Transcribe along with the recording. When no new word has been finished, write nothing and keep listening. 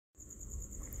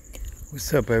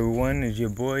What's up, everyone? It's your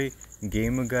boy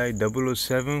Gamer Guy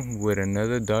 007 with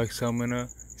another Dark Summoner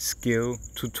skill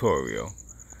tutorial.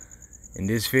 In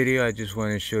this video, I just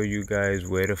want to show you guys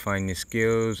where to find your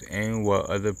skills and what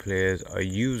other players are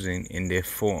using in their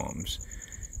forms.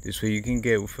 This way you can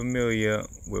get familiar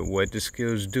with what the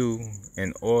skills do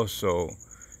and also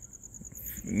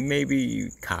maybe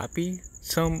copy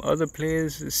some other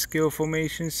players' skill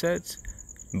formation sets.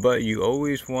 But you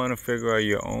always want to figure out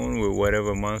your own with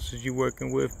whatever monsters you're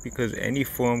working with, because any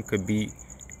form could be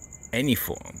any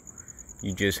form.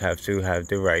 You just have to have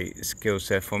the right skill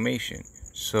set formation.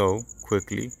 So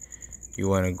quickly, you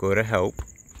want to go to help,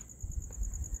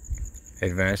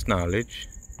 advanced knowledge,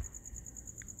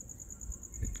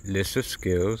 list of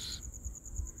skills,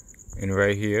 and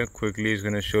right here quickly is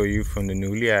going to show you from the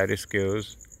newly added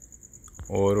skills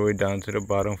all the way down to the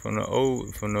bottom from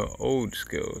the old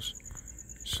skills.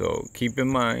 So keep in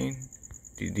mind,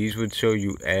 these would show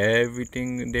you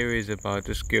everything there is about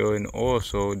the skill, and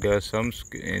also there's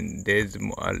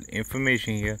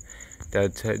information here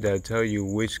that tell you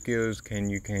which skills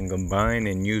you can combine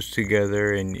and use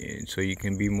together, and so you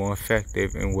can be more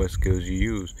effective in what skills you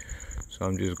use. So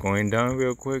I'm just going down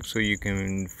real quick so you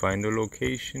can find the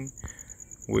location,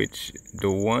 which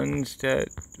the ones that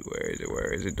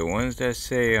where is it the ones that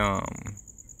say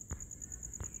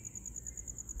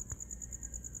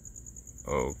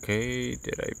okay,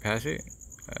 did I pass it?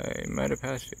 I might have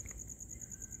passed it.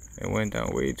 It went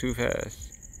down way too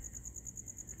fast.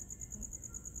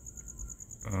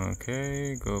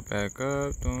 Okay, go back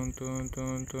up. Dun, dun,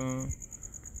 dun, dun.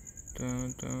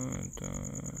 Dun, dun,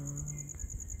 dun.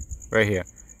 Right here.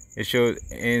 It shows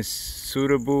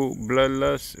Inscrutable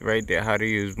Bloodlust right there. How to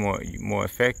use more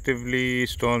effectively.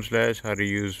 Storm Slash, how to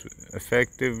use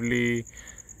effectively.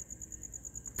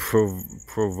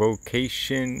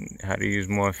 Provocation, how to use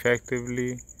more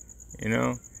effectively.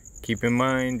 Keep in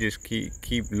mind, just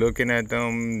keep looking at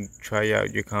them, try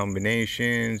out your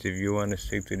combinations. If you want to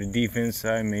stick to the defense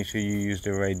side, make sure you use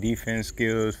the right defense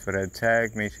skills. For the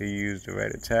attack, make sure you use the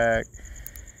right attack.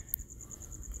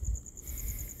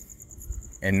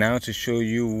 And now to show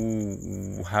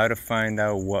you how to find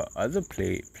out what other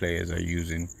players are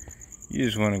using, you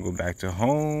just want to go back to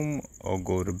home or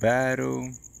go to battle.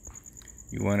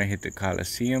 You want to hit the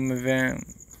Coliseum event.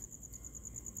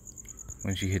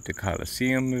 Once you hit the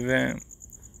Coliseum event,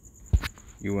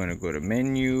 you want to go to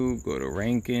menu, go to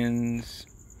rankings,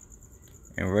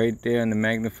 and right there on the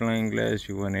magnifying glass,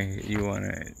 you want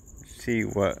to see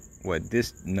what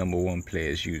this #1 player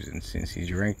is using. Since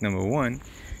he's ranked #1,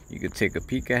 you could take a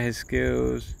peek at his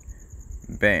skills.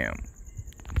 Bam.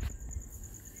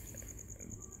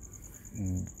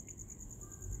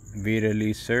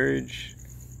 Vitally Surge.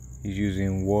 He's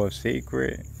using War of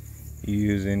Sacred. He's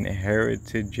using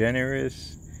Heritage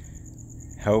Generous,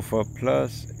 Health Up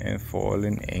Plus, and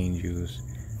Fallen Angels.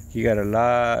 He got a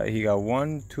lot. He got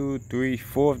 1, 2, 3,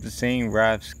 4 of the same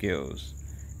Wrath skills.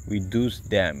 Reduced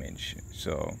damage.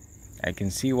 So I can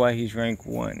see why he's rank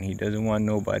 1. He doesn't want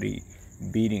nobody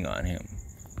beating on him.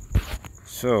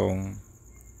 So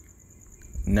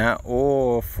not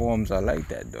all forms are like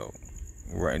that though.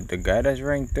 Right, the guy that's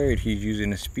ranked 3rd, he's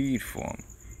using a speed form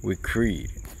with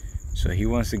Creed, so he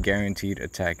wants a guaranteed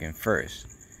attacking first.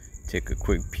 Take a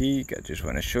quick peek. I just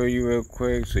want to show you real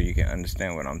quick so you can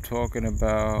understand what I'm talking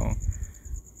about.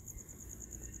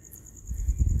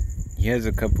 He has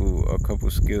a couple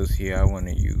skills here I want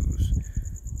to use,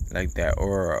 like that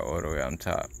aura all the way on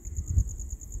top,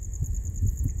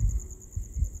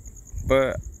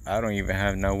 but I don't even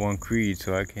have not one Creed,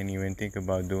 so I can't even think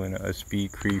about doing a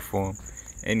speed Creed form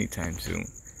anytime soon.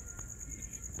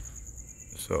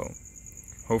 So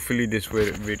hopefully this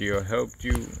video helped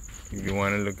you. If you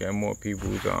want to look at more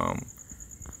people's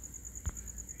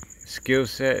skill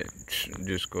set,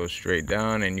 just go straight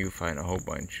down and you find a whole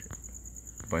bunch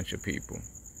of people.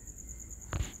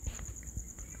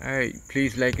 Alright,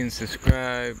 please like and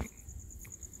subscribe.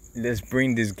 Let's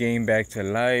bring this game back to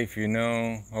life.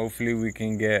 Hopefully we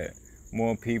can get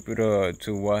more people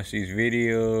to watch these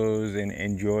videos and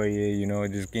enjoy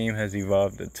it. This game has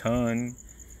evolved a ton.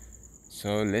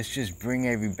 So let's just bring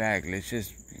everybody back. Let's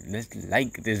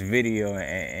like this video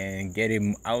and get it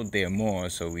out there more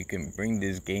so we can bring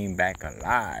this game back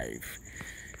alive.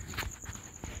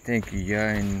 Thank you, y'all,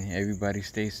 and everybody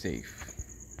stay safe.